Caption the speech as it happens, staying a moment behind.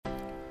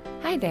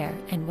Hi there,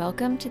 and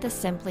welcome to the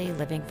Simply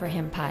Living for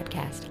Him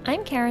podcast.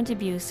 I'm Karen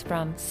DeBuse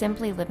from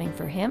Simply Living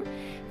for Him.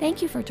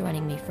 Thank you for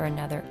joining me for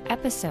another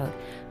episode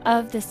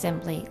of the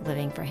Simply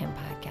Living for Him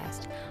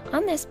podcast.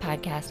 On this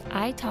podcast,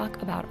 I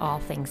talk about all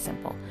things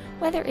simple,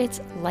 whether it's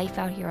life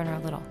out here on our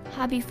little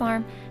hobby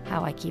farm,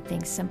 how I keep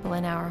things simple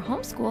in our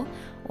homeschool,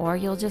 or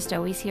you'll just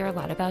always hear a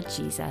lot about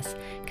Jesus,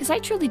 because I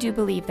truly do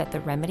believe that the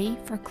remedy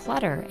for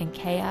clutter and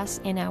chaos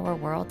in our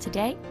world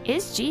today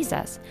is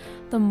Jesus.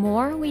 The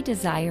more we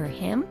desire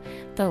Him,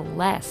 the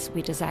less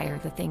we desire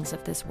the things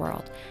of this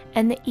world,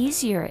 and the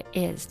easier it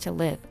is to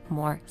live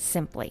more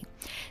simply.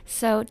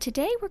 So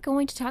today we're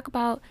going to talk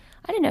about,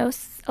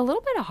 a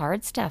little bit of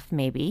hard stuff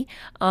maybe,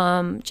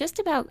 just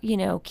about,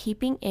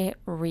 keeping it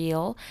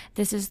real.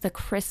 This is the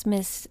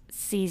Christmas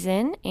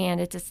season, and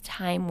it's a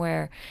time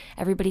where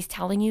everybody's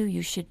telling you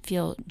you should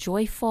feel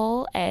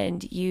joyful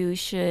and you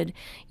should,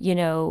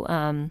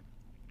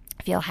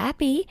 feel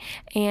happy,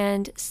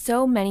 and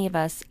so many of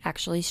us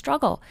actually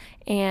struggle.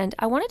 And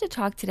I wanted to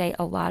talk today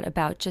a lot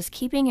about just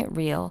keeping it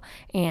real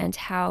and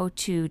how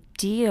to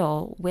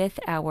deal with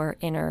our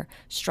inner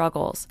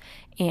struggles.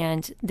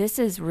 And this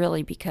is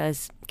really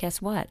because,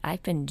 guess what?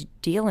 I've been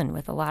dealing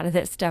with a lot of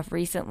this stuff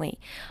recently.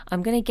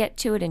 I'm going to get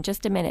to it in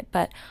just a minute,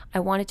 but I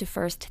wanted to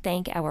first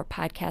thank our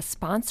podcast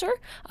sponsor,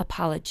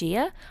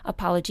 Apologia.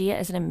 Apologia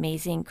is an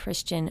amazing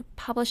Christian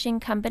publishing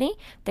company.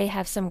 They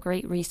have some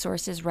great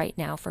resources right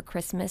now for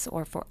Christmas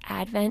or for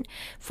Advent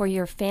for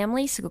your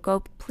family. So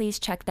go please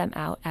check them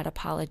out at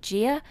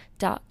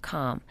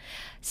apologia.com.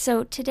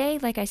 So today,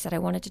 like I said, I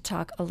wanted to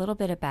talk a little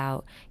bit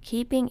about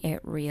keeping it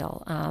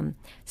real.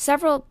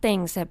 Several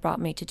things that brought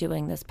me to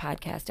doing this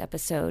podcast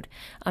episode.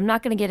 I'm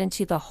not going to get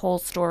into the whole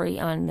story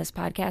on this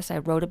podcast. I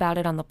wrote about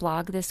it on the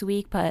blog this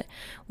week, but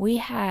we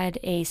had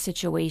a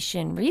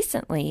situation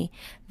recently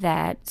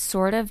that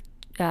sort of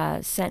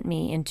sent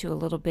me into a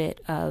little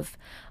bit of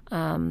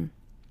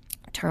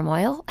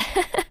turmoil.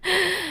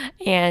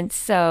 And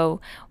so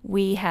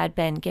we had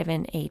been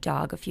given a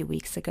dog a few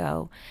weeks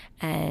ago,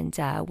 and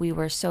we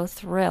were so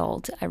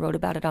thrilled. I wrote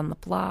about it on the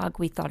blog.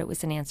 We thought it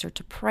was an answer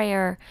to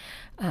prayer.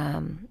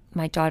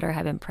 My daughter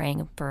had been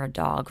praying for a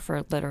dog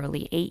for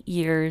literally 8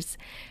 years.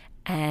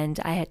 And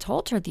I had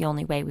told her the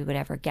only way we would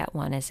ever get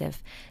one is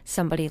if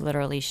somebody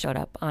literally showed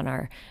up on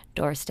our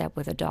doorstep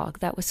with a dog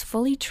that was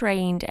fully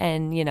trained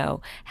and,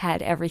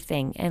 had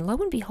everything. And lo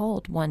and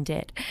behold, one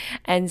did.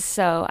 And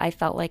so I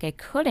felt like I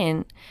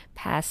couldn't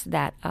pass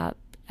that up.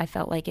 I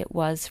felt like it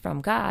was from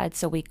God,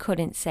 so we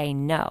couldn't say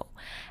no.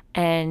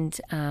 And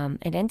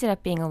it ended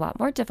up being a lot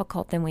more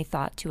difficult than we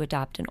thought to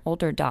adopt an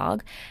older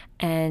dog.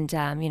 And,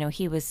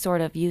 he was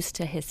sort of used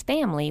to his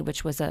family,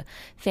 which was a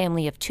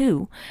family of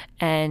 2,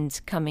 and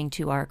coming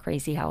to our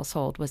crazy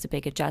household was a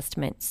big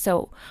adjustment.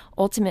 So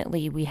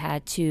ultimately, we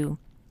had to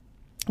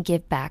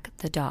give back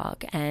the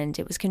dog, and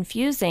it was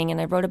confusing,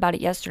 and I wrote about it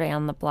yesterday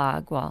on the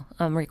blog. Well,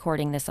 I'm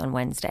recording this on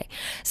Wednesday,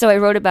 so I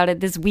wrote about it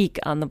this week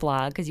on the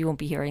blog because you won't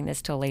be hearing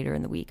this till later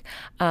in the week.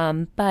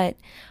 But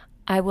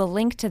I will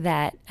link to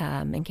that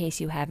in case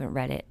you haven't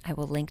read it. I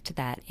will link to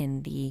that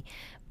in the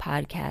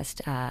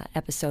podcast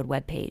episode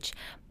webpage.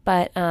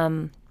 But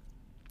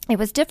it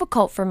was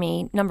difficult for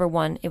me. Number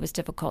one, it was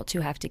difficult to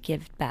have to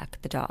give back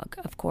the dog,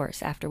 of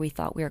course, after we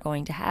thought we were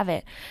going to have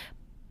it.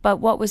 But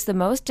what was the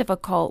most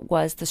difficult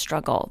was the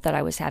struggle that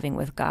I was having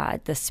with God,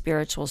 the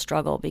spiritual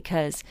struggle,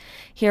 because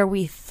here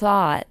we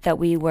thought that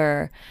we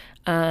were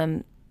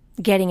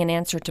getting an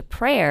answer to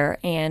prayer,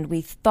 and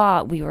we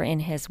thought we were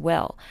in His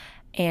will.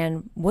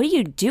 And what do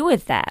you do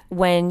with that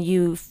when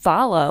you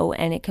follow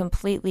and it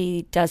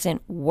completely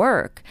doesn't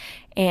work?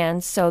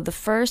 And so the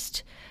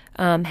first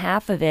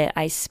half of it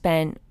I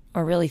spent,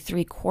 or really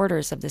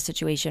 3/4 of the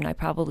situation, I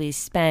probably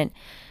spent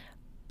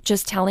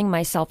just telling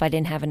myself I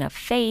didn't have enough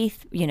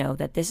faith,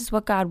 that this is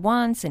what God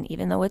wants. And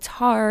even though it's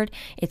hard,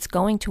 it's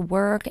going to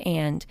work.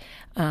 And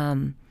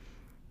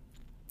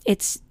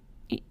it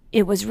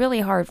was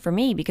really hard for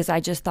me because I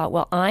just thought,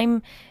 well,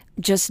 I'm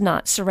just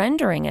not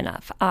surrendering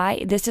enough.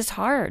 This is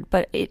hard,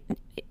 but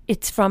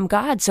it's from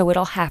God, so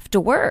it'll have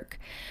to work.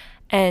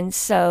 And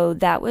so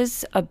that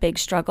was a big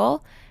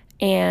struggle.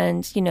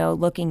 And,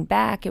 looking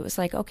back, it was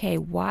like, okay,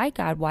 why,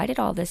 God? Why did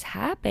all this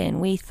happen?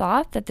 We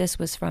thought that this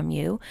was from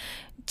you.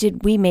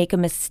 Did we make a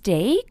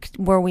mistake?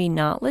 Were we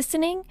not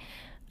listening?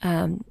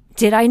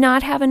 Did I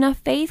not have enough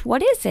faith?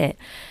 What is it?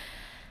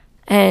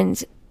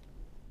 And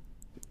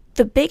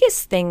the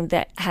biggest thing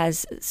that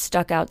has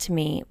stuck out to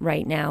me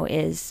right now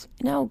is,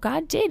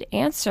 God did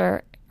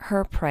answer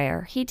her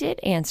prayer. He did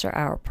answer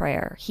our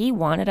prayer. He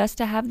wanted us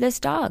to have this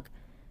dog.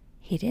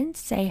 He didn't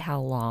say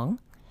how long.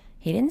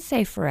 He didn't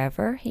say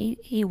forever.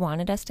 He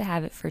wanted us to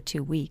have it for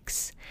 2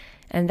 weeks.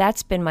 And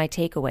that's been my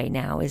takeaway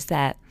now, is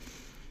that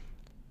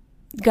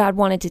God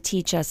wanted to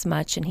teach us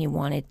much, and He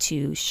wanted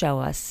to show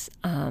us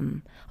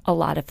a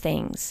lot of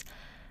things.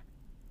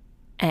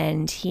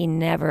 And He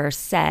never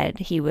said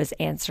He was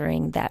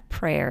answering that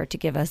prayer to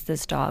give us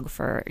this dog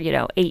for,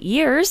 8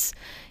 years.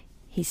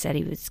 He said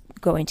He was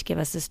going to give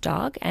us this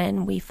dog,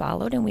 and we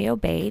followed and we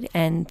obeyed.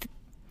 And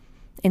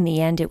in the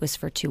end, it was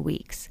for 2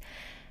 weeks.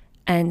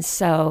 And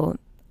so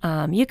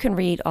you can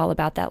read all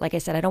about that. Like I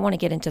said, I don't want to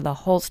get into the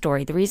whole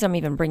story. The reason I'm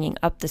even bringing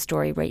up the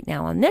story right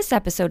now on this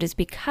episode is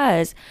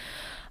because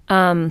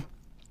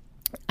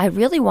I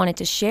really wanted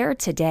to share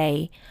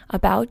today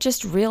about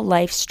just real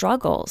life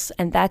struggles.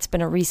 And that's been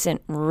a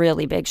recent,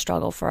 really big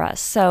struggle for us.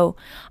 So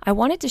I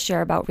wanted to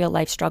share about real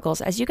life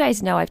struggles. As you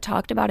guys know, I've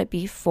talked about it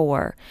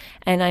before,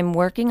 and I'm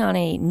working on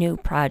a new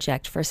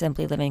project for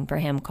Simply Living for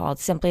Him called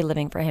Simply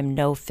Living for Him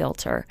No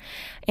Filter.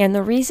 And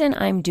the reason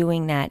I'm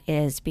doing that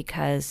is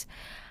because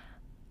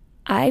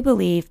I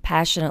believe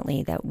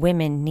passionately that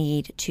women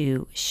need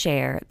to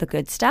share the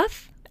good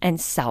stuff and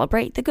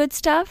celebrate the good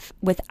stuff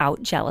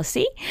without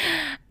jealousy.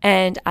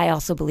 And I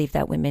also believe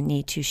that women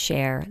need to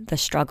share the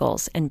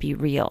struggles and be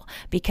real,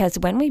 because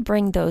when we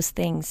bring those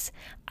things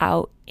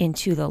out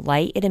into the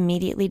light, it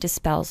immediately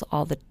dispels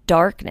all the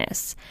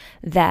darkness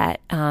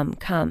that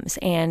comes.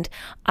 And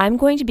I'm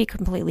going to be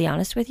completely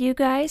honest with you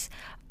guys.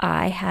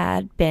 I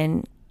had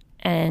been,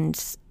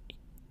 and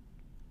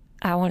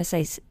I want to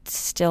say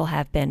still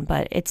have been,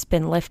 but it's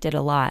been lifted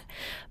a lot.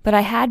 But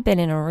I had been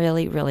in a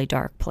really, really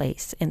dark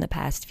place in the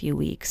past few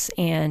weeks.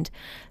 And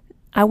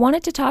I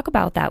wanted to talk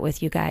about that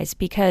with you guys,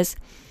 because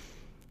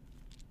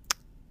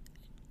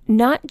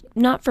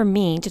not for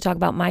me to talk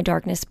about my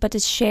darkness, but to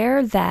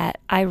share that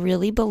I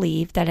really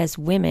believe that as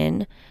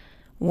women,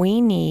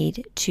 we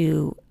need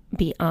to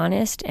be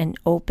honest and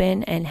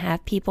open and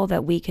have people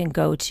that we can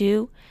go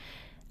to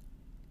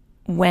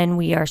when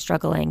we are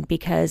struggling,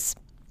 because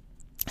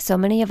so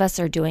many of us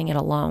are doing it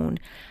alone.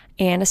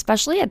 And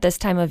especially at this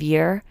time of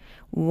year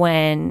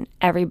when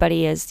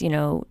everybody is,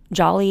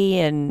 jolly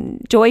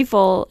and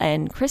joyful,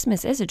 and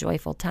Christmas is a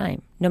joyful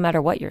time, no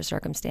matter what your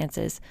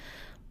circumstances.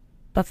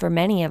 But for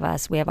many of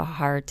us, we have a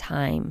hard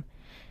time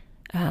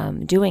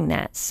doing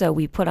that. So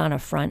we put on a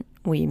front.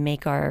 We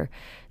make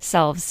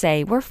ourselves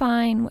say, we're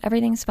fine.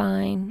 Everything's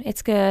fine.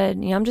 It's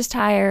good. I'm just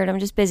tired. I'm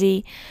just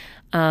busy.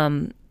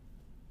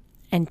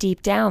 And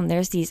deep down,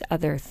 there's these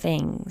other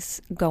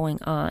things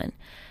going on.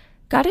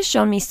 God has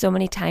shown me so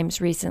many times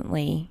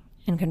recently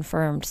and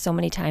confirmed so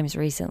many times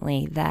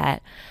recently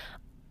that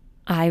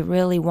I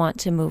really want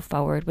to move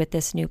forward with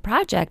this new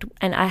project.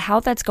 And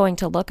how that's going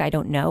to look, I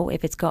don't know. I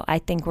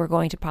think we're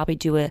going to probably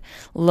do a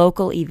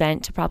local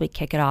event to probably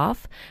kick it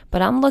off.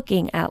 But I'm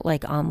looking at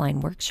like online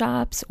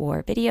workshops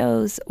or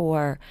videos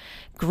or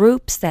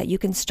groups that you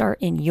can start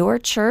in your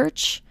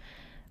church.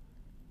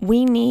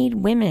 We need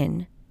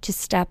women to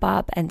step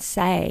up and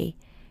say,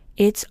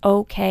 it's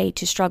okay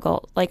to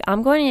struggle. Like,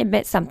 I'm going to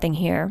admit something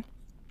here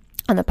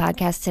on the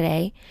podcast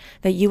today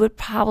that you would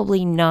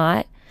probably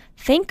not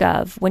think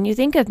of when you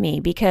think of me,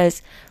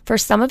 because for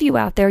some of you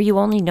out there, you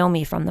only know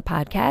me from the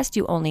podcast.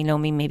 You only know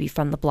me maybe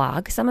from the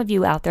blog. Some of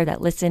you out there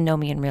that listen know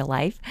me in real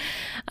life.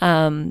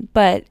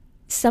 But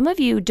some of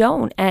you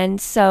don't. And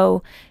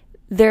so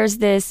there's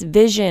this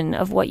vision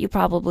of what you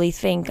probably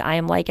think I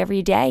am like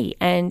every day.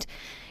 And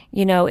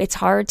it's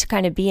hard to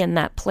kind of be in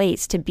that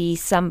place, to be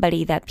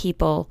somebody that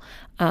people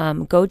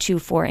go to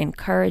for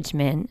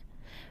encouragement,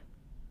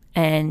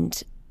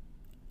 and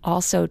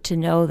also to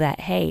know that,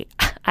 hey,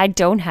 I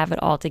don't have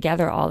it all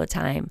together all the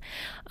time.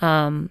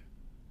 I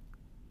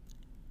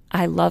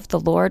love the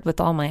Lord with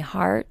all my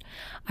heart.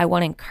 I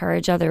want to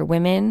encourage other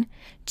women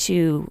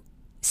to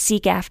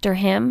seek after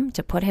Him,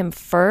 to put Him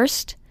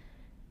first.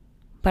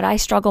 But I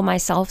struggle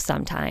myself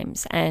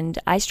sometimes, and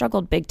I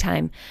struggled big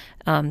time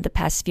the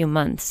past few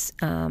months.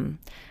 And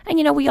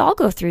we all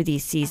go through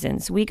these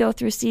seasons. We go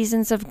through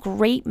seasons of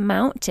great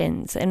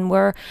mountains, and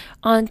we're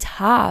on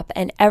top,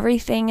 and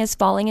everything is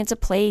falling into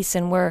place,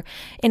 and we're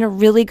in a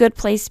really good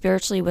place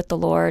spiritually with the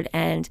Lord,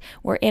 and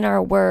we're in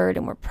our Word,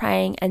 and we're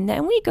praying. And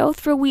then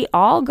we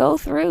all go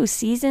through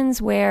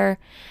seasons where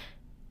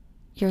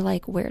you're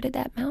like, where did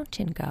that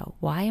mountain go?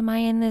 Why am I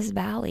in this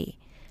valley?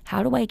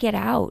 How do I get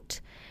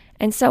out?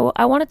 And so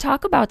I want to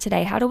talk about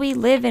today, how do we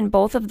live in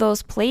both of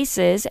those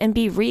places and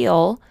be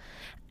real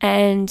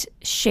and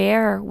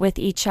share with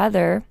each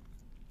other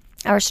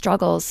our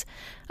struggles?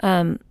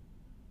 For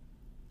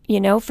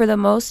the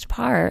most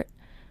part,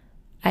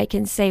 I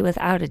can say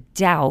without a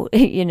doubt,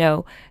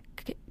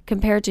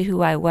 compared to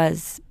who I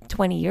was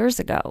 20 years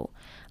ago,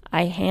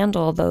 I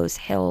handle those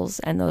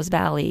hills and those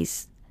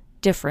valleys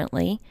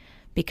differently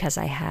because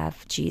I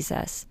have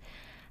Jesus.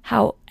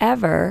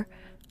 However,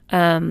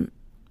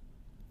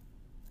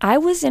 I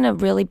was in a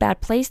really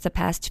bad place the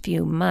past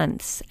few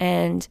months.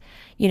 And,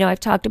 I've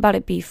talked about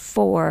it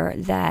before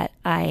that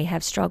I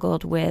have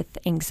struggled with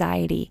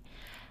anxiety.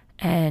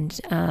 And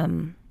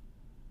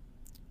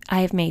I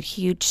have made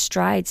huge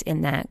strides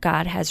in that.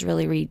 God has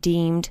really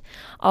redeemed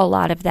a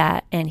lot of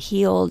that and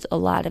healed a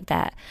lot of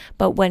that.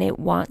 But when it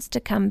wants to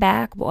come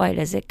back, boy,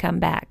 does it come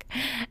back.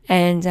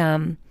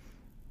 And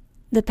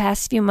the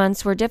past few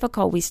months were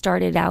difficult. We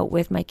started out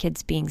with my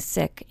kids being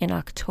sick in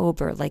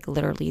October, like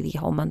literally the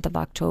whole month of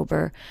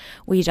October.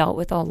 We dealt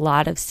with a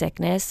lot of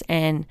sickness,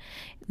 and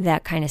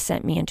that kind of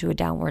sent me into a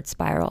downward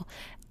spiral.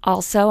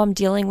 Also, I'm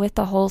dealing with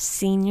the whole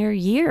senior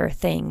year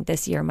thing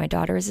this year. My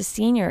daughter is a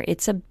senior.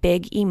 It's a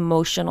big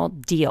emotional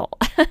deal.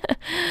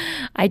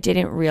 I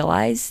didn't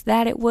realize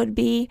that it would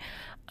be.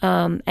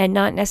 And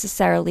not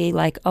necessarily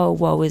like, oh,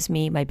 woe is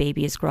me, my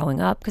baby is growing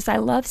up, because I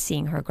love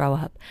seeing her grow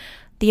up.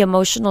 The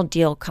emotional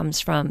deal comes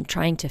from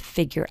trying to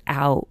figure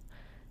out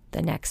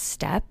the next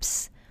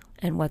steps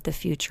and what the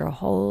future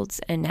holds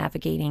and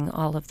navigating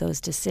all of those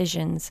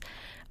decisions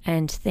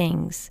and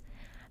things.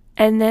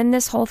 And then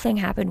this whole thing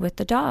happened with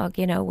the dog,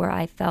 where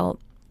I felt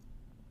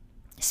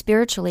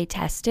spiritually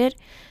tested.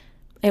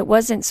 It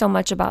wasn't so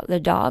much about the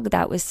dog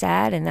that was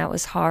sad and that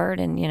was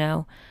hard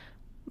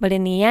but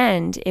in the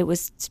end, it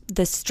was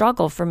the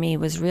struggle for me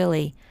was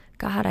really,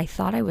 God, I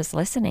thought I was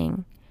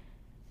listening.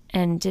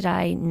 And did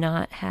I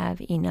not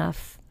have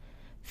enough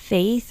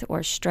faith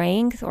or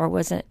strength, or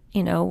was it,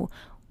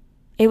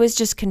 it was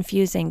just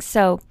confusing.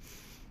 So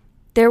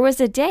there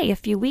was a day a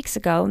few weeks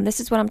ago, and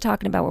this is what I'm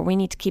talking about, where we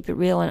need to keep it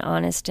real and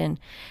honest, and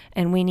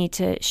we need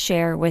to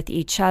share with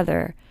each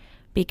other.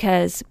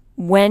 Because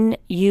when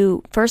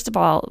you, first of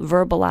all,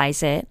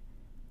 verbalize it,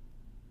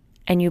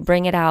 and you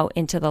bring it out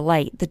into the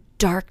light, the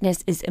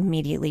darkness is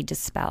immediately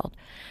dispelled.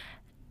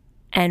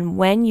 And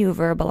when you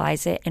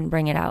verbalize it and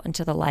bring it out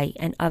into the light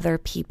and other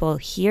people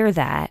hear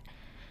that,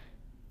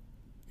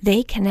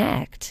 they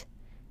connect.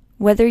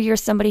 Whether you're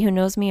somebody who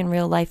knows me in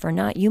real life or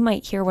not, you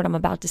might hear what I'm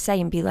about to say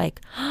and be like,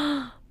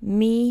 oh,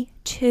 me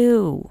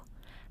too.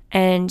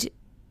 And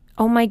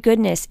oh my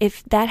goodness,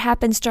 if that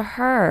happens to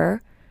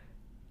her,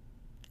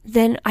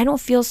 then I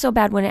don't feel so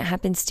bad when it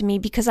happens to me,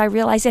 because I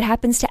realize it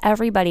happens to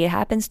everybody. It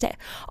happens to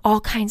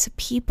all kinds of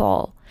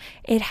people.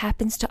 It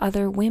happens to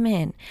other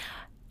women.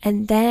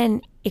 And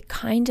then it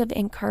kind of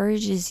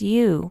encourages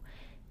you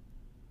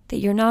that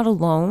you're not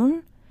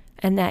alone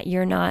and that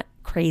you're not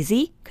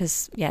crazy,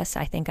 because yes,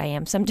 I think I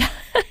am sometimes.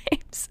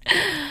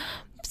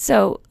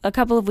 So a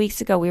couple of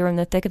weeks ago, we were in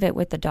the thick of it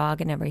with the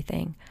dog and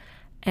everything.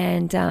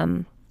 And,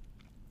 I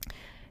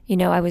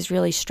was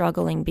really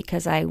struggling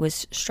because I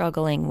was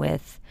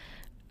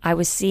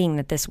seeing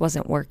that this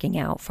wasn't working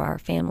out for our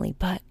family,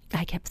 but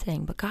I kept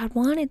saying, but God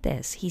wanted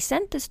this. He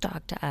sent this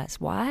dog to us.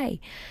 Why?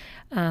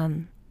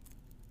 And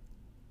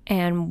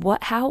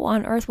how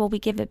on earth will we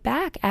give it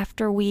back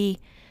after we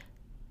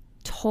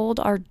told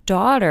our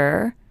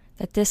daughter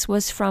that this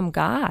was from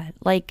God?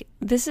 Like,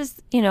 this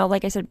is,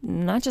 like I said,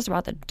 not just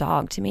about the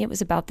dog. To me, it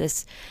was about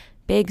this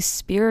big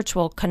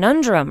spiritual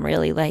conundrum,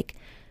 really. Like,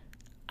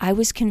 I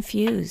was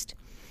confused.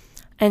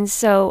 And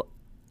so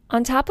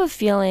on top of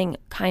feeling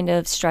kind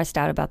of stressed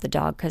out about the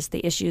dog, because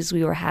the issues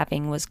we were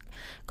having was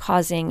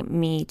causing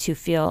me to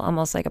feel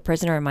almost like a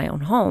prisoner in my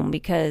own home,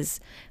 because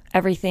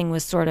everything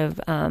was sort of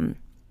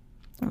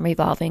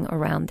revolving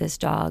around this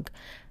dog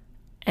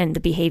and the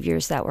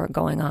behaviors that were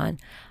going on.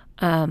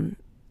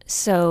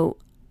 So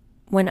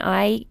when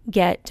I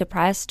get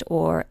depressed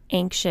or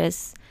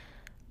anxious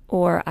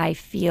or I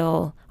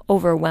feel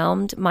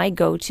overwhelmed, my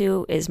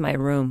go-to is my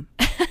room.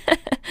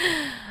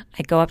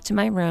 I go up to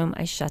my room,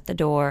 I shut the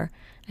door,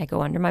 I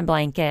go under my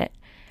blanket,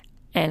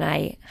 and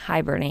I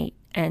hibernate.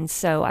 And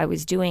so I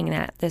was doing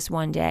that this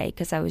one day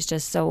because I was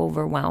just so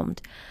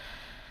overwhelmed.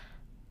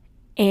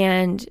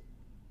 And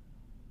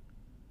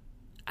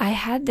I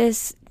had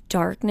this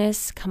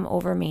darkness come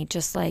over me,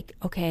 just like,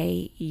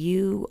 okay,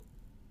 you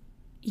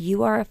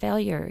are a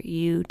failure.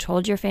 You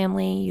told your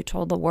family, you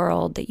told the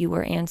world that you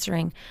were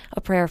answering a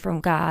prayer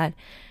from God,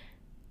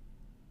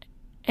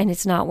 and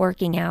it's not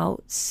working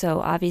out. So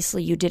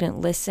obviously you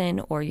didn't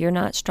listen, or you're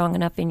not strong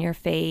enough in your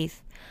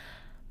faith.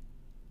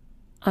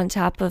 On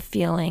top of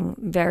feeling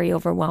very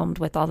overwhelmed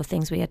with all the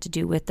things we had to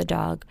do with the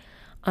dog,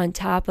 on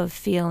top of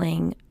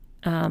feeling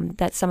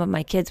that some of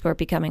my kids were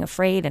becoming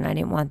afraid and I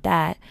didn't want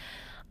that,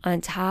 on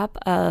top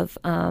of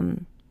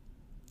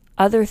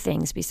other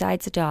things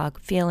besides the dog,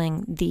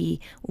 feeling the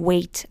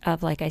weight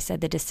of, like I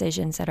said, the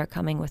decisions that are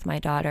coming with my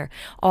daughter,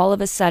 all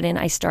of a sudden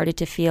I started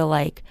to feel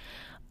like,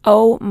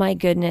 oh my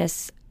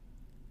goodness,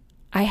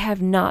 I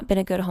have not been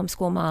a good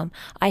homeschool mom.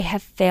 I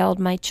have failed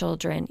my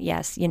children.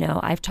 Yes,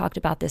 I've talked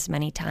about this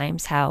many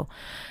times, how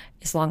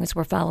as long as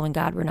we're following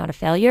God, we're not a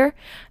failure.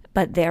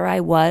 But there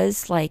I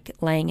was, like,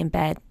 laying in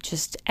bed,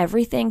 just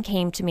everything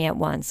came to me at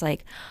once.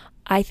 Like,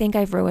 I think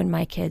I've ruined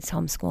my kids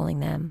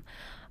homeschooling them.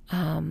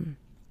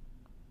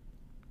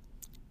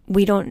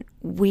 We don't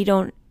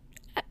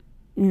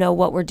know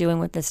what we're doing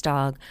with this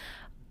dog.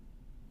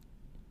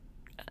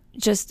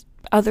 Just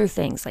other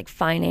things like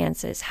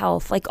finances,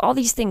 health, like all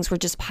these things were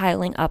just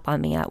piling up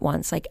on me at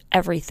once, like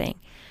everything.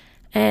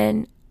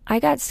 And I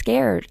got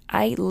scared.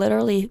 I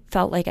literally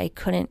felt like I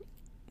couldn't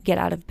get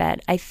out of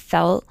bed. I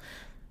felt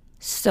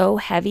so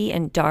heavy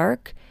and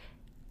dark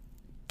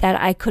that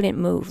I couldn't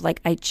move.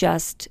 Like, I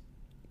just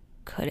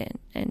couldn't.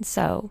 And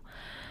so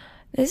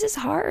this is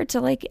hard to,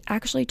 like,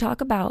 actually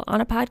talk about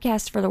on a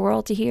podcast for the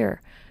world to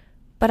hear.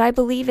 But I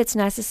believe it's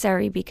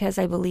necessary because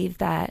I believe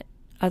that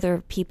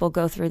other people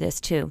go through this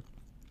too.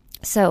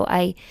 So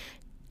I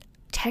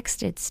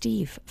texted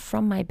Steve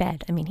from my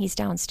bed. I mean, he's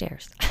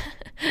downstairs.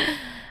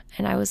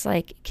 And I was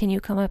like, can you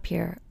come up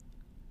here?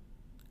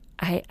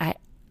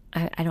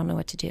 I don't know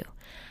what to do.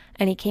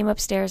 And he came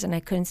upstairs and I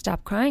couldn't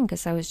stop crying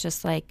because I was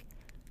just like,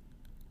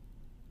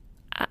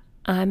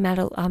 I'm at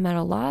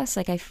a loss.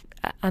 Like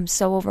I'm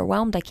so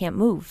overwhelmed. I can't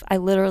move. I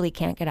literally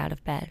can't get out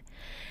of bed.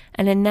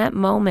 And in that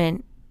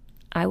moment,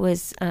 I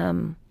was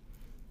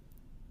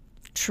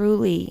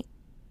truly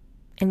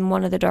in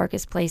one of the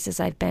darkest places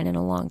I've been in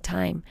a long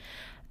time.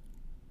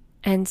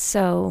 And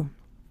so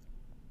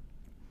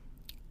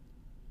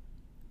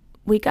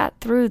we got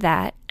through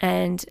that,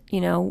 and,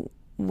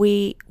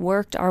 we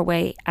worked our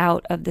way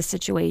out of the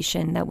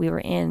situation that we were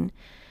in.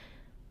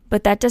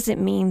 But that doesn't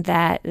mean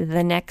that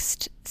the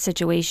next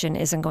situation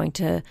isn't going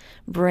to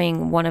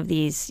bring one of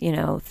these,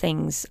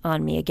 things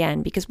on me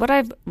again. Because what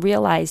I've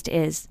realized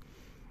is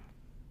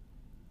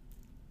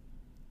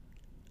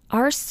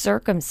our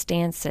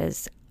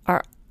circumstances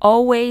are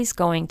always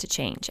going to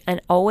change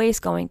and always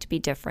going to be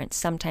different.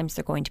 Sometimes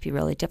they're going to be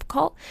really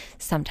difficult.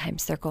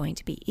 Sometimes they're going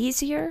to be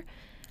easier.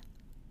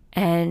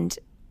 And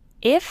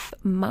if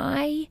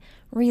my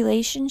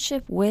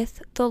relationship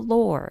with the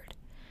Lord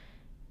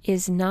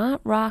is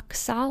not rock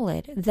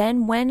solid,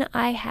 then when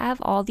I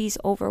have all these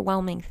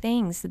overwhelming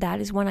things,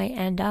 that is when I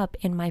end up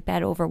in my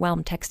bed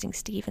overwhelmed, texting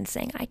Steve and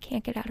saying, I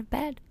can't get out of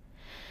bed.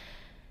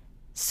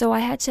 So I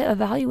had to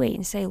evaluate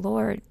and say,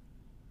 Lord,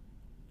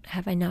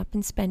 have I not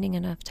been spending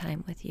enough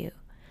time with you?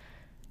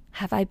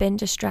 Have I been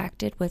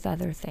distracted with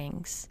other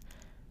things?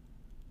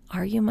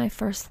 Are you my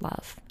first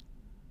love?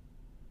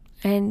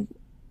 And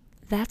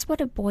that's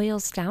what it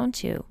boils down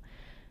to.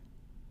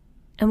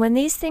 And when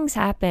these things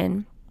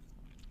happen,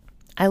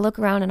 I look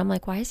around and I'm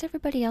like, why is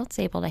everybody else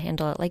able to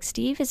handle it? Like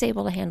Steve is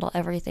able to handle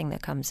everything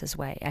that comes his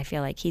way. I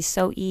feel like he's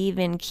so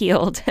even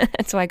keeled.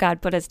 That's why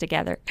God put us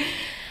together.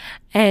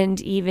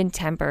 And even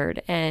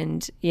tempered,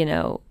 and,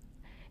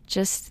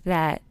 just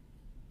that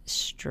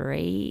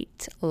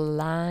straight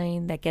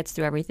line that gets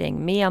through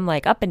everything. Me, I'm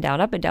like up and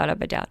down, up and down, up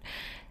and down.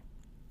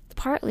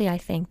 Partly, I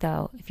think,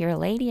 though, if you're a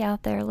lady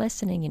out there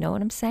listening, you know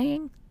what I'm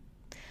saying?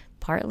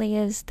 Partly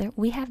is that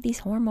we have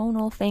these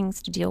hormonal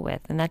things to deal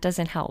with, and that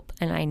doesn't help.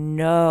 And I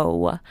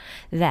know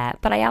that.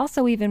 But I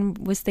also even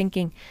was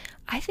thinking,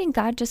 I think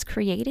God just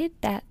created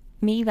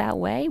me that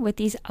way with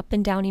these up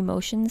and down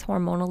emotions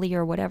hormonally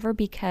or whatever,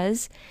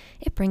 because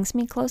it brings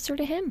me closer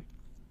to Him.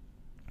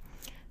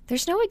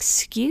 There's no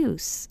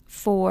excuse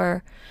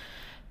for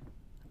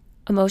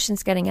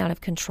emotions getting out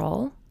of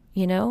control.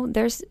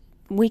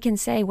 We can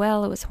say,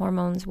 well, it was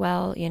hormones.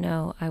 Well,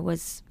 I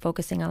was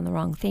focusing on the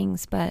wrong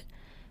things. But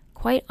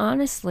quite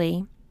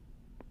honestly,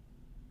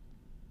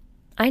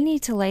 I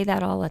need to lay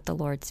that all at the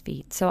Lord's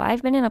feet. So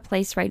I've been in a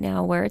place right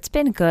now where it's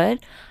been good.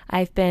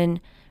 I've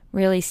been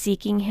really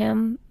seeking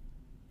Him,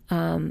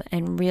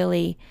 and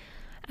really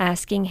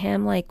asking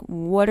Him, like,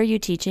 what are you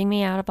teaching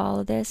me out of all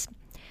of this?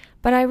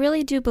 But I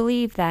really do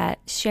believe that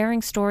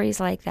sharing stories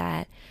like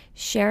that,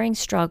 sharing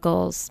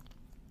struggles,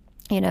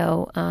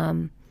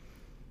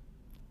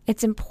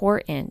 it's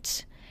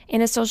important.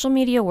 In a social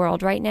media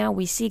world right now,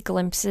 we see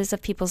glimpses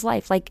of people's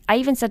life. Like I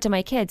even said to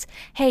my kids,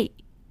 hey,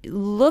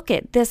 look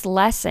at this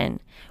lesson.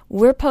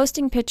 We're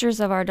posting pictures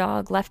of our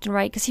dog left and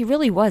right because he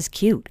really was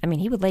cute. I mean,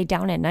 he would lay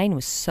down at night and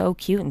was so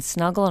cute and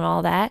snuggle and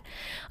all that.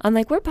 I'm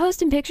like, we're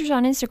posting pictures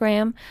on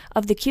Instagram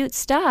of the cute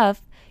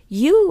stuff.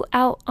 You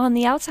out on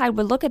the outside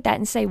would look at that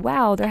and say,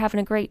 wow, they're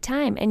having a great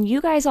time. And you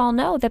guys all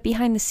know that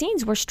behind the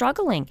scenes, we're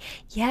struggling.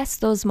 Yes,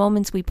 those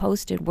moments we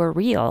posted were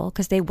real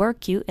because they were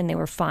cute and they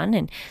were fun.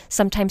 And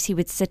sometimes he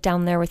would sit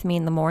down there with me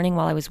in the morning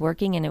while I was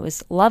working, and it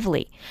was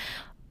lovely.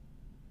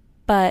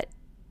 But,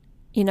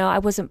 I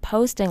wasn't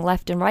posting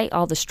left and right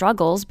all the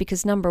struggles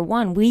because, number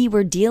one, we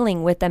were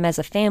dealing with them as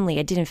a family.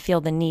 I didn't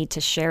feel the need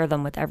to share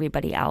them with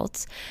everybody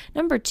else.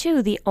 Number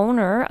two, the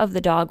owner of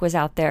the dog is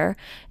out there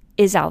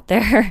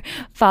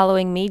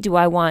following me. Do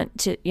I want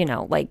to,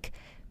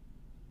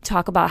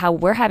 talk about how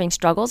we're having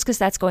struggles because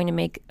that's going to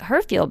make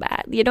her feel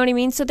bad? You know what I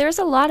mean? So there's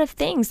a lot of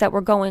things that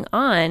were going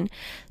on.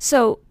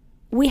 So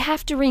we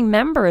have to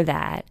remember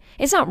that.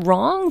 It's not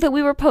wrong that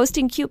we were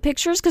posting cute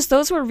pictures because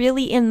those were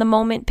really in the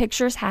moment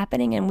pictures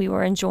happening and we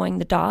were enjoying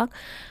the dog.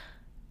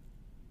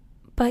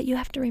 But you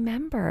have to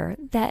remember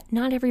that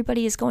not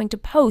everybody is going to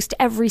post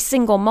every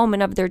single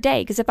moment of their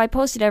day. Because if I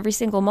posted every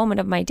single moment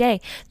of my day,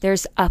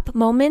 there's up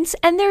moments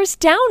and there's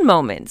down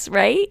moments,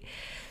 right?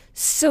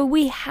 So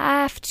we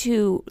have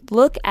to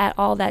look at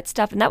all that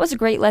stuff. And that was a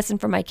great lesson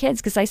for my kids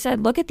because I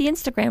said, look at the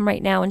Instagram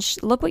right now and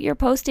look what you're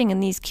posting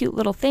and these cute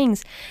little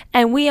things.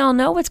 And we all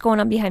know what's going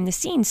on behind the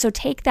scenes. So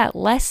take that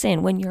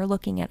lesson when you're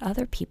looking at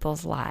other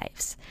people's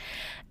lives.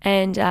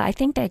 And I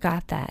think they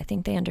got that. I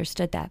think they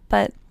understood that.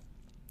 But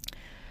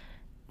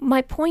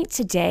my point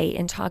today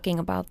in talking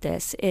about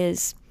this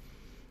is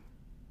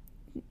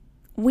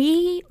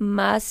we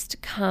must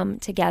come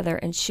together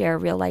and share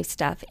real life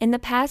stuff. In the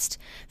past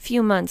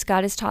few months,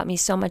 God has taught me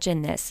so much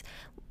in this.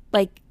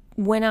 Like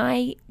when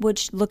I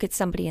would look at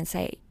somebody and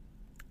say,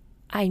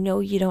 I know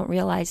you don't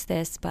realize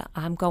this, but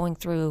I'm going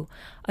through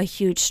a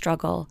huge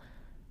struggle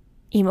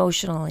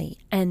emotionally.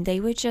 And they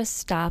would just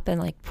stop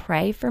and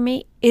pray for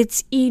me.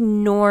 It's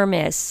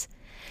enormous.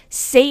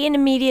 Satan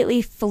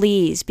immediately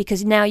flees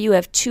because now you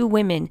have two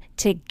women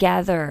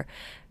together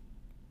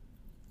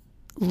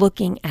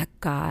looking at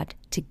God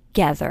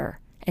together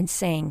and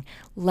saying,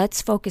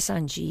 let's focus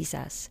on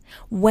Jesus.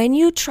 When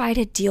you try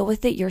to deal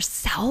with it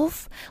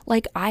yourself,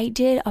 like I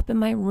did up in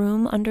my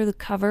room under the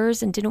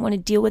covers and didn't want to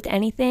deal with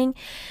anything,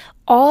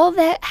 all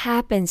that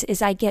happens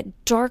is I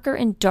get darker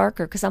and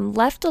darker because I'm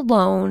left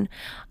alone.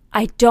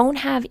 I don't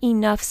have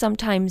enough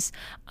sometimes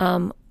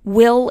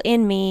will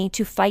in me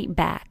to fight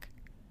back.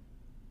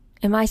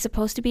 Am I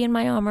supposed to be in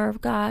my armor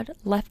of God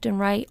left and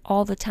right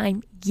all the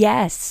time?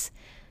 Yes.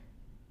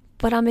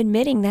 But I'm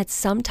admitting that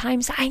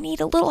sometimes I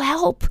need a little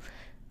help.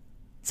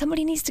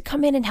 Somebody needs to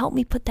come in and help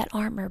me put that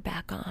armor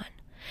back on.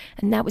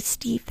 And that was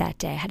Steve that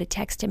day. I had to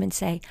text him and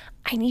say,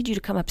 I need you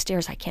to come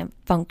upstairs. I can't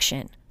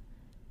function.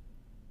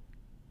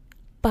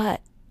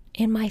 But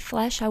in my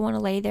flesh, I want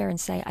to lay there and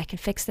say, I can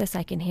fix this.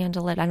 I can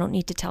handle it. I don't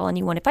need to tell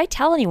anyone. If I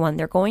tell anyone,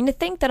 they're going to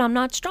think that I'm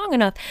not strong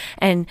enough.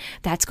 And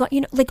that's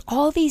going, like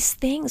all these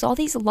things, all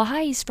these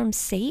lies from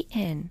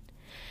Satan.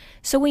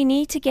 So we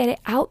need to get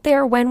it out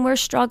there when we're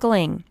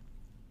struggling.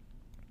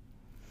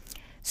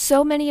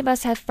 So many of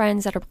us have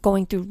friends that are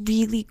going through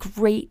really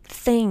great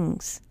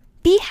things.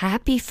 Be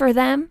happy for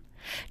them.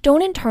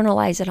 Don't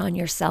internalize it on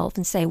yourself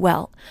and say,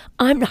 well,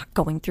 I'm not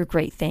going through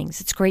great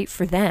things. It's great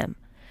for them.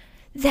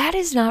 That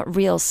is not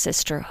real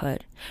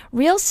sisterhood.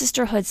 Real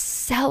sisterhood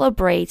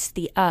celebrates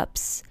the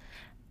ups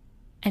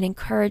and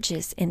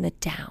encourages in the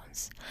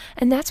downs.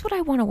 And that's what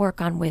I want to work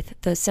on with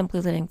the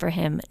Simply Living for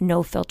Him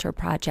No Filter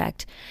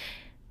project.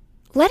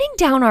 Letting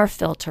down our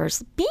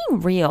filters, being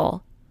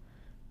real,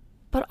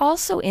 but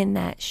also in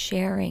that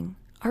sharing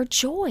our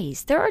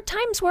joys. There are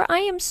times where I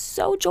am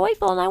so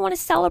joyful and I want to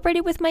celebrate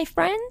it with my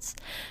friends,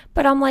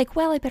 but I'm like,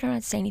 well, I better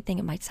not say anything.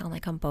 It might sound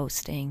like I'm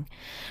boasting.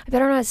 I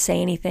better not say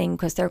anything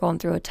because they're going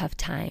through a tough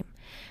time.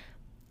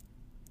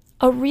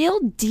 A real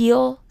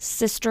deal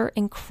sister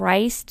in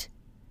Christ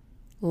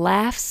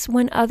laughs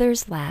when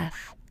others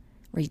laugh,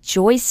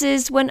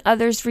 rejoices when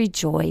others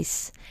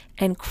rejoice,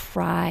 and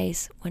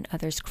cries when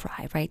others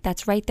cry, right?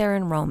 That's right there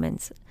in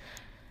Romans.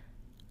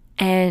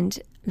 And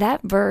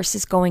that verse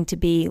is going to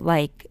be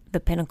like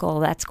the pinnacle.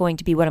 That's going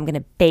to be what I'm going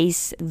to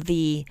base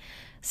the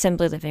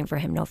Simply Living for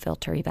Him No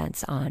Filter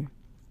events on.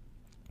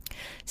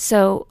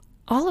 So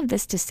all of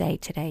this to say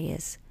today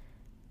is,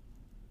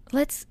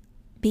 let's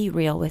be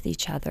real with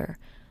each other.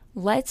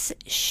 Let's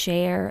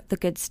share the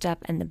good stuff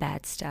and the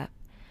bad stuff.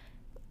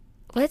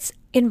 Let's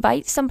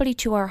invite somebody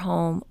to our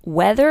home,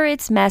 whether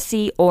it's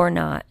messy or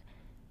not.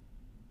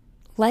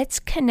 Let's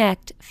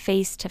connect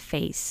face to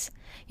face.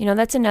 You know,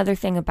 that's another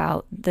thing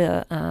about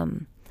the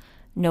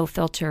No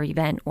Filter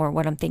event, or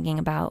what I'm thinking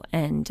about,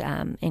 and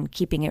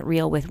keeping it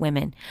real with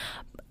women.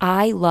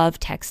 I love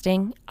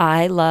texting.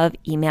 I love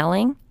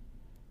emailing.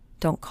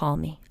 Don't call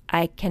me.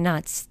 I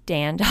cannot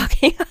stand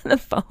talking on the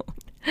phone.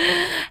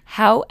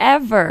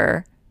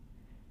 However,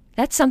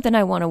 that's something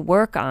I want to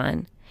work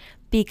on,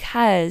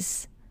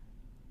 because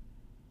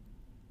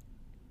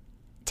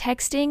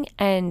texting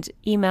and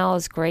email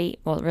is great.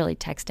 Well, really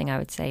texting, I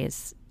would say,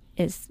 is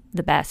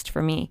the best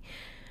for me.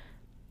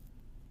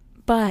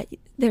 But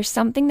there's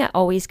something that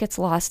always gets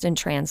lost in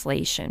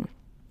translation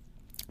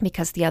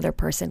because the other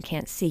person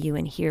can't see you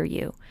and hear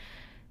you.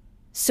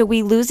 So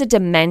we lose a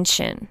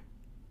dimension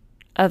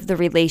of the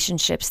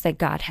relationships that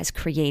God has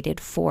created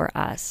for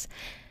us.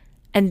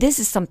 And this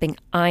is something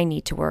I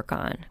need to work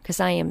on, because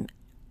I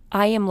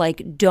am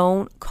like,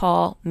 don't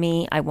call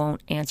me. I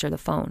won't answer the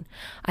phone.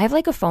 I have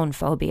like a phone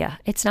phobia.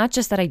 It's not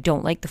just that I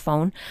don't like the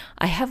phone.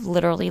 I have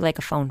literally like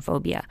a phone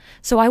phobia.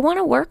 So I want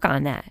to work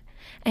on that.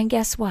 And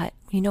guess what?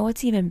 You know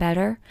what's even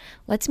better?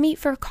 Let's meet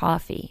for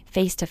coffee,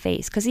 face to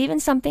face, because even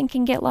something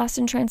can get lost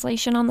in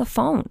translation on the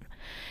phone.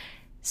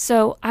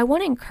 So I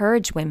want to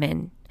encourage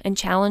women and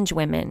challenge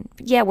women.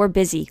 Yeah, we're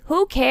busy.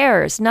 Who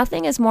cares?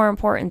 Nothing is more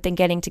important than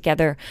getting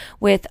together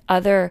with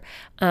other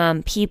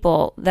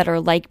people that are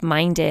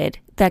like-minded,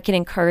 that can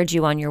encourage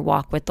you on your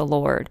walk with the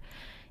Lord.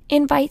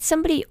 Invite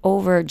somebody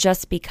over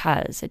just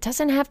because. It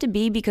doesn't have to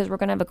be because we're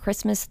going to have a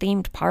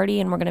Christmas-themed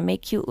party and we're going to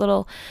make cute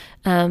little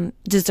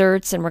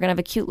desserts and we're going to have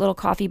a cute little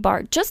coffee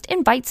bar. Just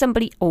invite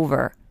somebody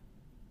over.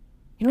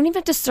 You don't even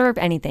have to serve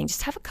anything.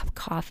 Just have a cup of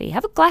coffee.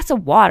 Have a glass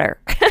of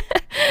water.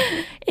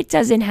 It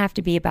doesn't have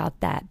to be about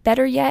that.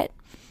 Better yet,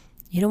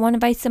 you don't want to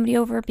invite somebody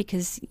over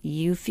because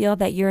you feel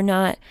that you're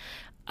not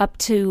up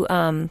to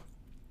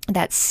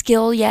that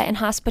skill yet in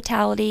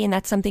hospitality, and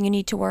that's something you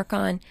need to work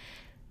on.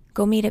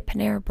 Go meet at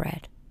Panera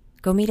Bread.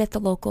 Go meet at the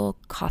local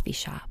coffee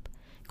shop.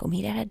 Go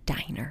meet at a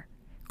diner.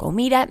 Go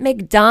meet at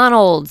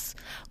McDonald's.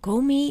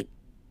 Go meet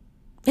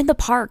in the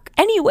park,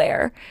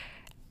 anywhere.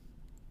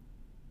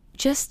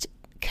 Just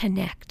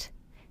connect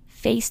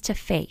face to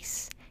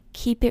face.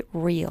 Keep it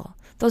real.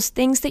 Those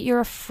things that you're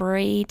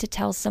afraid to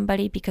tell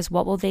somebody because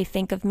what will they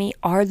think of me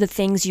are the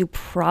things you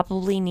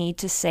probably need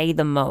to say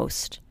the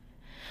most.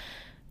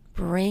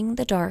 Bring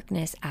the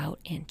darkness out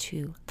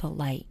into the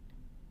light.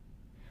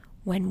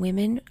 When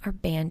women are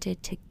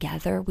banded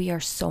together, we are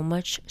so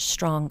much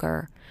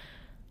stronger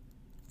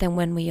than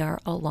when we are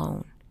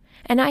alone.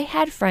 And I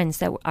had friends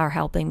that are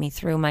helping me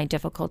through my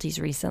difficulties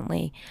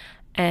recently.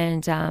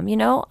 And,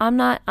 I'm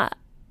not,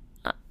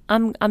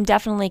 I'm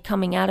definitely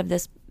coming out of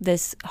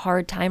this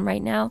hard time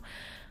right now.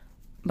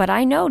 But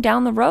I know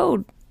down the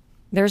road,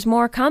 there's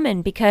more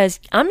coming because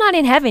I'm not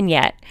in heaven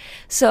yet.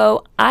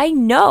 So I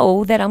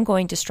know that I'm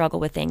going to struggle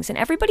with things, and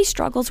everybody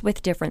struggles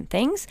with different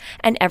things,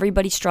 and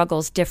everybody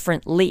struggles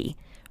differently,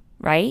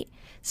 right?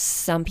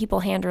 Some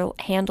people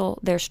handle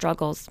their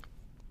struggles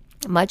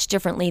much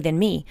differently than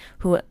me,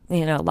 who,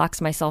 locks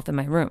myself in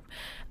my room.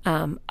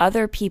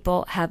 Other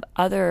people have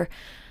other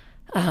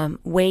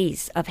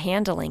ways of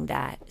handling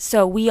that.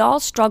 So we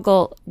all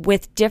struggle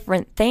with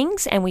different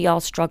things, and we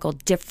all struggle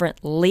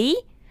differently.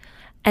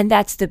 And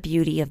that's the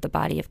beauty of the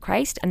body of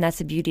Christ. And that's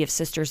the beauty of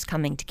sisters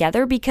coming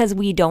together, because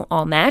we don't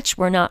all match.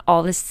 We're not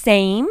all the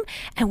same,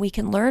 and we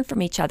can learn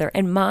from each other.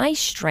 And my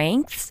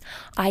strengths,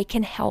 I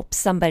can help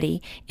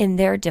somebody in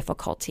their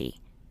difficulty.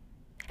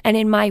 And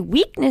in my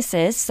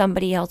weaknesses,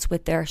 somebody else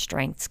with their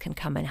strengths can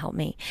come and help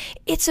me.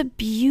 It's a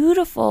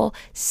beautiful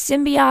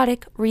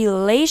symbiotic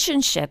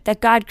relationship that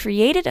God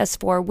created us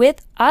for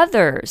with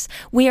others.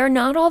 We are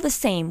not all the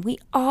same. We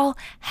all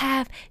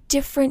have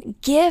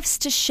different gifts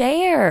to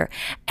share.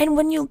 And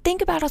when you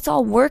think about us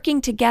all working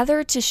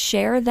together to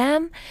share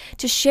them,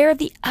 to share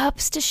the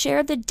ups, to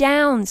share the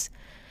downs,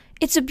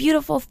 it's a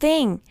beautiful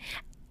thing.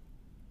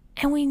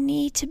 And we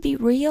need to be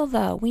real,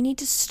 though. We need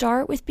to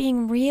start with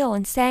being real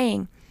and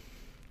saying,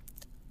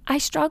 I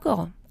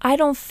struggle. I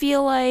don't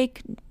feel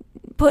like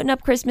putting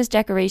up Christmas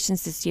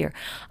decorations this year.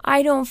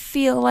 I don't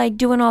feel like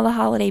doing all the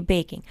holiday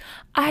baking.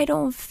 I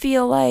don't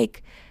feel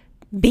like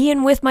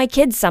being with my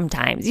kids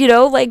sometimes,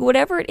 like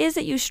whatever it is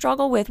that you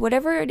struggle with,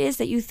 whatever it is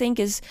that you think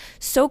is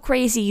so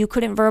crazy you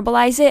couldn't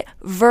verbalize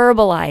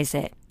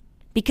it,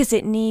 because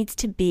it needs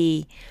to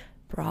be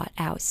brought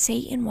out.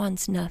 Satan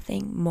wants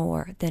nothing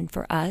more than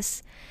for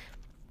us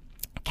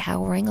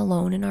cowering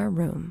alone in our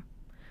room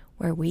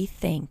where we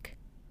think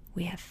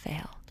we have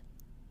failed.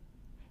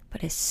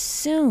 But as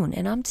soon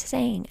as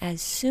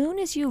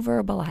you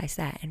verbalize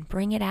that and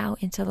bring it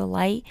out into the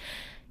light,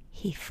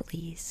 he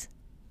flees.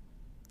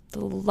 The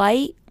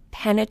light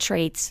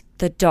penetrates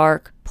the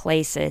dark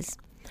places.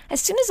 As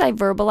soon as I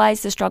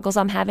verbalize the struggles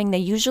I'm having, they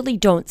usually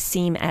don't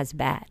seem as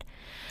bad.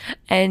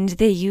 And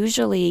they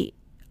usually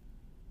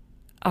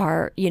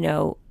are,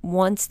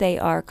 once they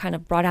are kind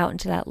of brought out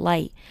into that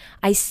light,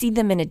 I see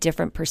them in a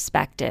different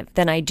perspective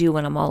than I do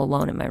when I'm all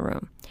alone in my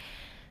room.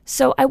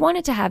 So I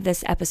wanted to have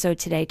this episode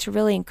today to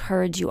really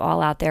encourage you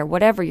all out there,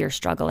 whatever you're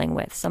struggling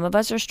with. Some of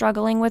us are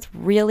struggling with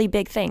really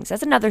big things.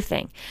 That's another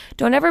thing.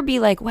 Don't ever be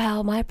like,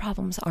 well, my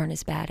problems aren't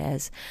as bad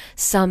as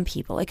some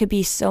people. It could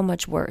be so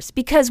much worse,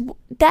 because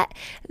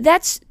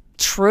that's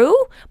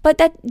true, but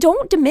that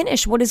don't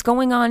diminish what is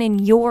going on in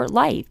your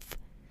life.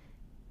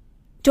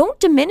 Don't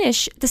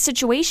diminish the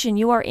situation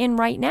you are in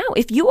right now.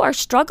 If you are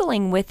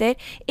struggling with it,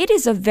 it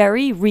is a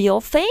very real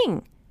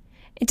thing.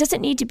 It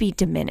doesn't need to be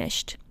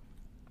diminished.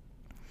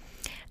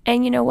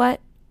 And you know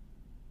what?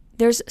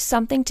 There's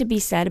something to be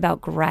said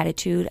about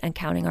gratitude and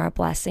counting our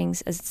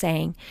blessings as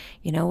saying,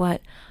 you know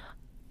what?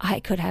 I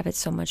could have it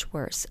so much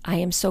worse. I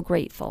am so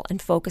grateful, and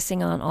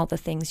focusing on all the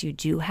things you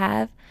do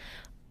have.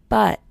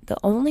 But the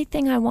only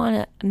thing I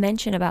want to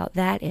mention about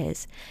that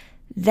is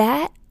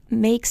that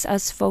makes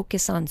us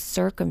focus on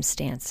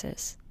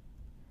circumstances.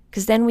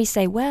 Because then we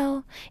say,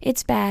 well,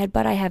 it's bad,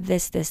 but I have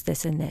this,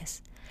 and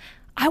this.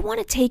 I want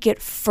to take it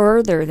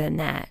further than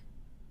that.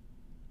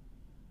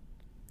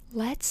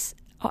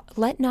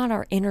 Let not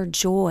our inner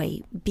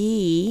joy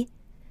be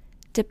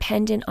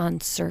dependent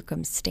on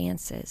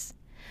circumstances.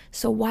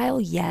 So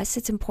while, yes,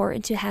 it's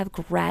important to have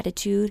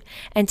gratitude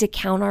and to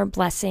count our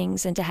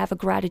blessings and to have a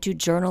gratitude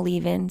journal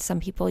even, some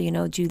people,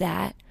 do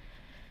that.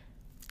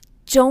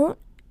 Don't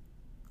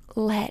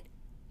let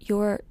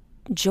your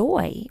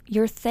joy,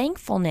 your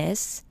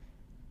thankfulness,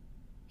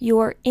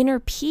 your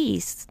inner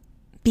peace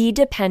be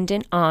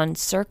dependent on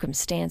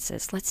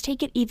circumstances. Let's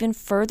take it even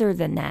further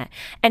than that.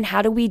 And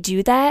how do we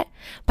do that?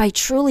 By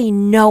truly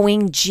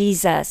knowing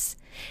Jesus,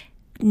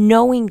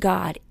 knowing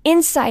God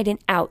inside and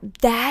out.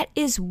 That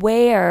is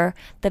where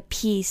the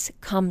peace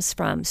comes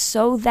from,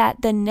 so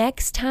that the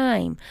next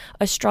time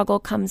a struggle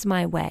comes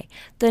my way,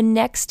 the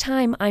next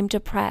time I'm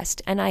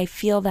depressed and I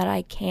feel that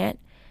I can't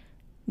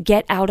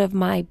get out of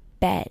my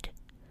bed,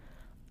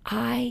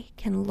 I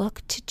can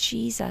look to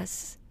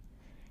Jesus.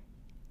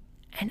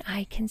 And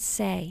I can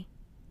say,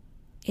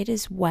 it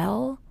is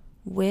well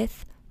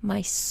with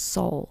my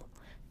soul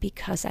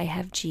because I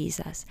have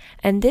Jesus.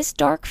 And this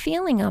dark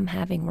feeling I'm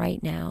having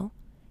right now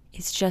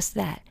is just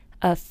that,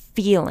 a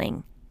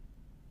feeling.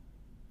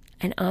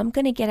 And I'm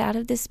going to get out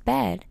of this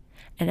bed,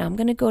 and I'm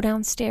going to go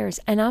downstairs,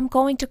 and I'm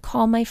going to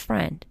call my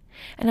friend.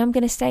 And I'm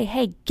going to say,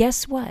 hey,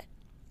 guess what?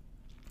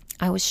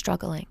 I was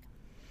struggling,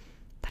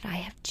 but I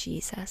have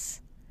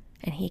Jesus,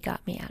 and he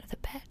got me out of the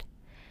bed.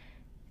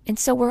 And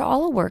so we're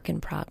all a work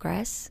in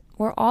progress.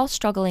 We're all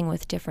struggling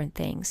with different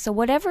things. So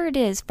whatever it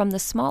is, from the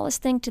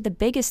smallest thing to the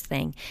biggest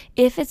thing,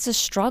 if it's a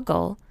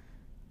struggle,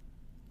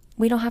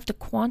 We don't have to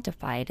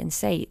quantify it and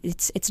say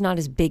it's not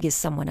as big as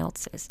someone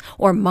else's,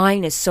 or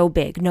mine is so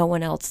big no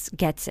one else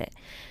gets it,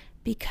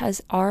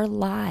 because our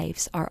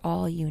lives are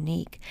all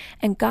unique.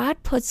 And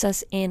God puts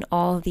us in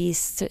all these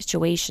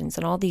situations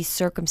and all these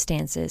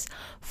circumstances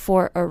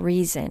for a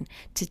reason,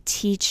 to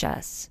teach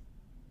us,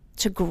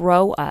 to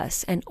grow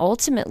us, and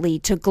ultimately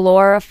to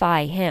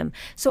glorify Him.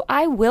 So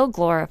I will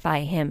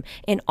glorify Him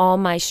in all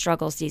my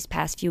struggles these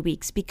past few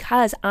weeks,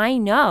 because I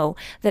know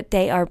that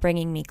they are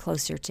bringing me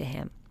closer to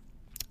Him.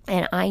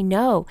 And I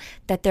know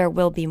that there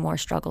will be more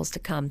struggles to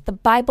come. The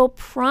Bible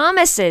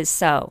promises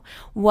so.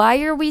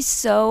 Why are we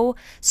so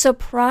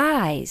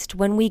surprised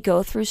when we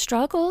go through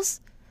struggles?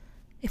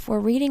 If we're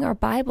reading our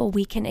Bible,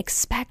 we can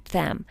expect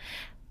them.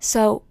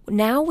 So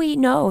now we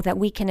know that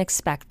we can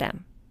expect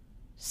them.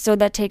 So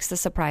that takes the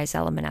surprise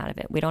element out of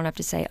it. We don't have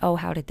to say, oh,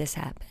 how did this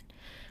happen?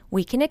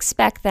 We can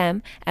expect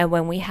them. And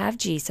when we have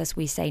Jesus,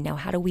 we say, now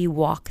how do we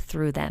walk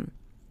through them?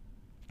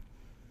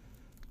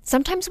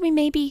 Sometimes we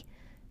maybe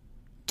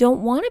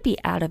don't want to be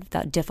out of the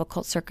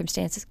difficult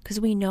circumstances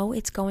because we know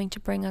it's going to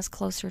bring us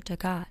closer to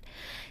God.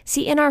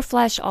 See, in our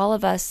flesh, all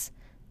of us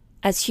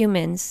as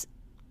humans,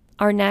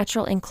 our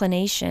natural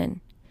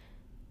inclination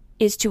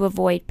is to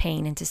avoid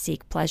pain and to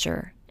seek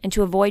pleasure and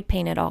to avoid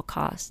pain at all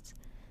costs.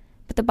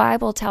 But the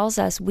Bible tells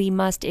us we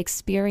must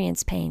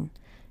experience pain.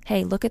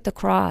 Hey, look at the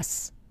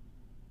cross.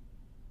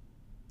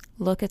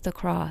 Look at the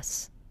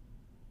cross.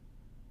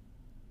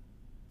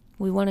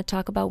 We want to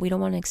talk about we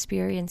don't want to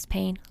experience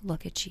pain.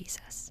 Look at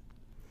Jesus.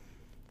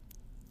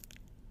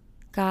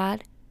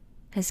 God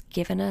has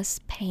given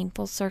us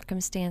painful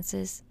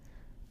circumstances,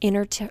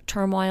 inner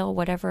turmoil,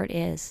 whatever it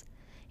is,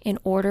 in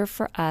order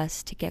for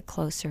us to get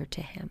closer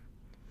to Him.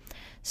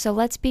 So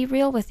let's be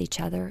real with each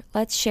other.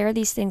 Let's share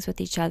these things with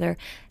each other.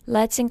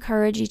 Let's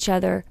encourage each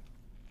other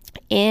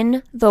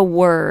in the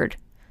Word.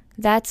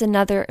 That's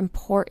another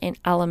important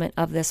element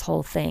of this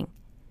whole thing.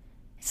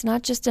 It's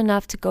not just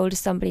enough to go to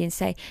somebody and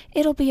say,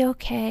 it'll be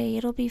okay,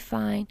 it'll be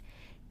fine.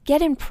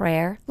 Get in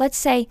prayer. Let's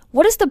say,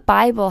 what does the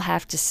Bible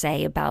have to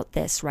say about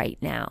this right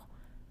now?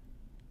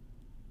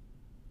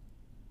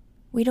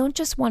 We don't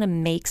just want to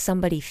make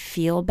somebody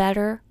feel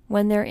better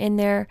when they're in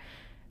their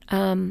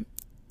time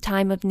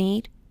of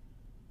need.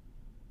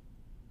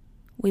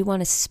 We want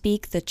to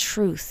speak the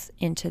truth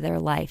into their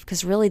life,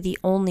 because really the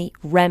only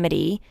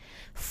remedy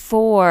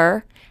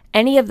for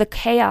any of the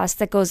chaos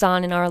that goes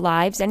on in our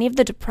lives, any of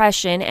the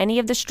depression, any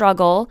of the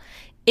struggle,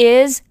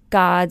 is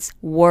God's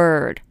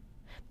Word.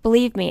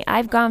 Believe me,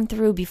 I've gone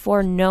through,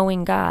 before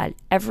knowing God,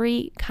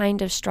 every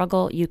kind of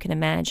struggle you can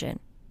imagine.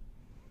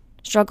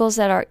 Struggles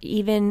that are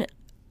even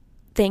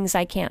things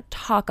I can't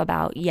talk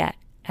about yet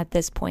at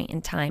this point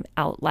in time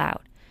out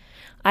loud.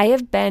 I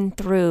have been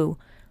through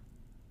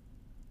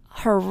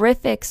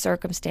horrific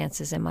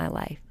circumstances in my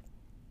life,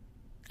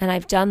 and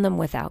I've done them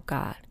without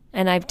God,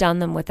 and I've done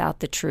them without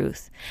the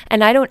truth.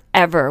 And I don't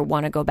ever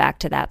want to go back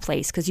to that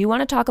place, because you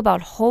want to talk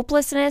about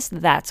hopelessness,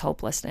 that's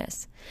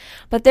hopelessness.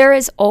 But there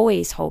is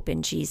always hope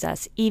in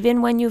Jesus.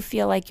 Even when you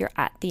feel like you're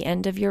at the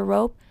end of your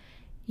rope,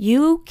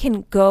 you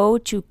can go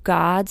to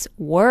God's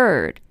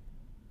Word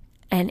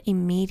and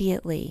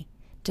immediately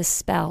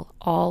dispel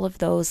all of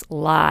those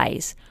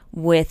lies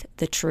with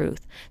the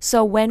truth.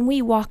 So when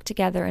we walk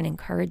together and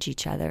encourage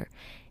each other,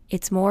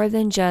 it's more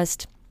than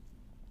just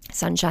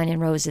sunshine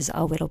and roses.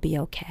 Oh, it'll be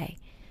okay.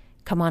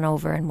 Come on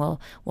over and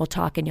we'll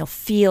talk and you'll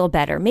feel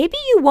better. Maybe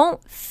you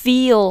won't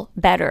feel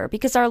better,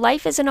 because our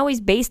life isn't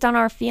always based on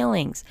our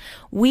feelings.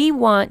 We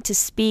want to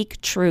speak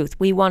truth.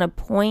 We want to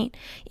point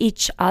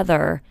each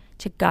other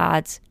to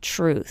God's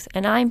truth.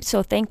 And I'm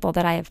so thankful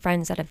that I have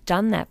friends that have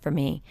done that for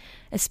me,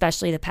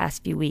 especially the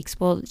past few weeks.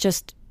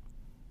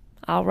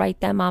 I'll write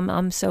them,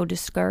 I'm so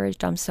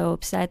discouraged, I'm so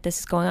upset, this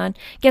is going on.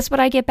 Guess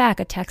what I get back?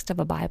 A text of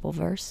a Bible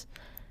verse.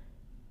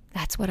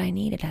 That's what I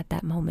needed at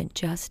that moment,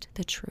 just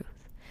the truth.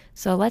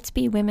 So let's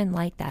be women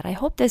like that. I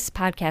hope this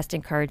podcast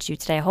encouraged you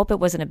today. I hope it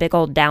wasn't a big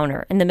old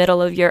downer in the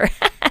middle of your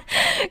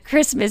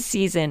Christmas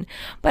season.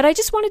 But I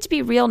just wanted to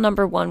be real,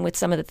 number one, with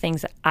some of the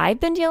things that I've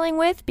been dealing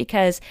with,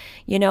 because,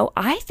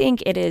 I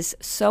think it is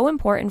so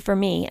important for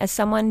me as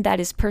someone that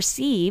is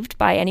perceived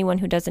by anyone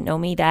who doesn't know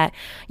me that,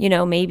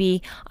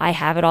 maybe I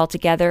have it all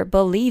together.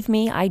 Believe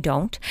me, I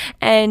don't.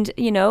 And,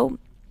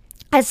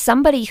 as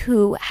somebody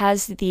who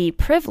has the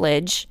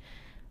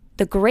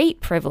great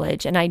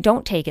privilege, and I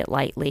don't take it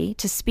lightly,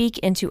 to speak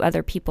into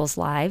other people's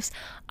lives,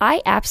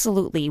 I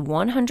absolutely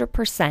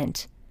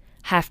 100%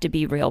 have to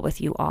be real with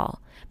you all.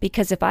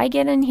 Because if I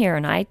get in here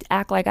and I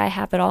act like I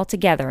have it all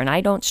together and I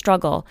don't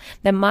struggle,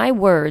 then my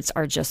words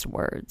are just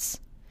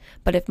words.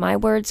 But if my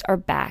words are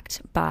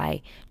backed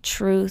by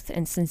truth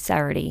and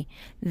sincerity,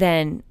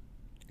 then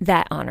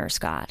that honors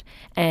God.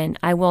 And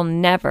I will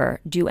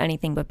never do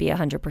anything but be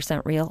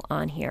 100% real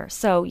on here.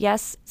 So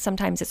yes,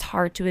 sometimes it's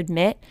hard to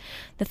admit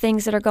the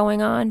things that are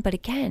going on, but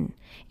again,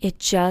 it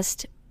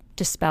just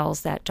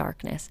dispels that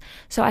darkness.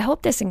 So I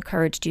hope this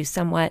encouraged you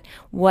somewhat,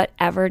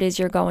 whatever it is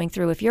you're going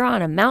through. If you're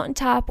on a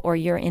mountaintop or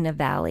you're in a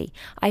valley,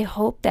 I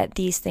hope that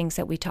these things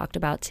that we talked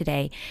about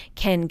today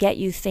can get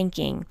you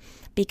thinking,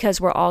 because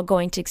we're all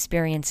going to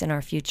experience in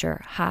our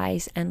future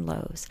highs and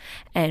lows,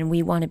 and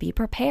we want to be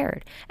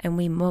prepared, and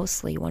we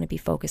mostly want to be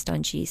focused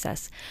on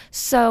Jesus.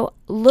 So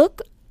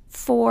look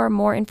for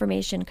more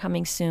information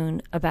coming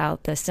soon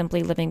about the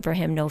Simply Living for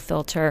Him No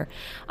Filter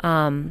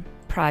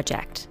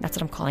project. That's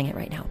what I'm calling it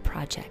right now,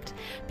 project.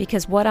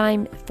 Because what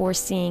I'm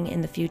foreseeing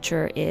in the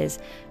future is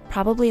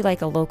probably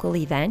like a local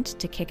event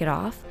to kick it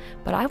off,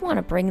 but I want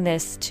to bring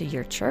this to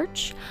your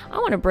church. I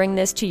want to bring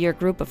this to your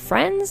group of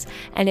friends.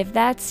 And if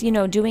that's,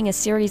 doing a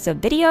series of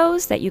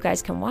videos that you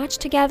guys can watch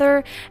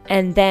together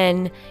and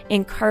then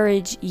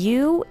encourage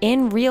you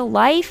in real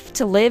life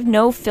to live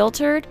no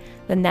filtered,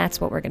 then that's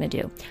what we're going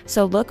to do.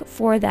 So look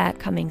for that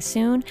coming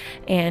soon.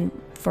 And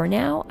for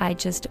now, I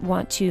just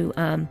want to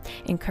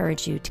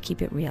encourage you to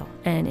keep it real.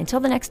 And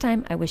until the next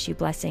time, I wish you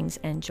blessings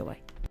and joy.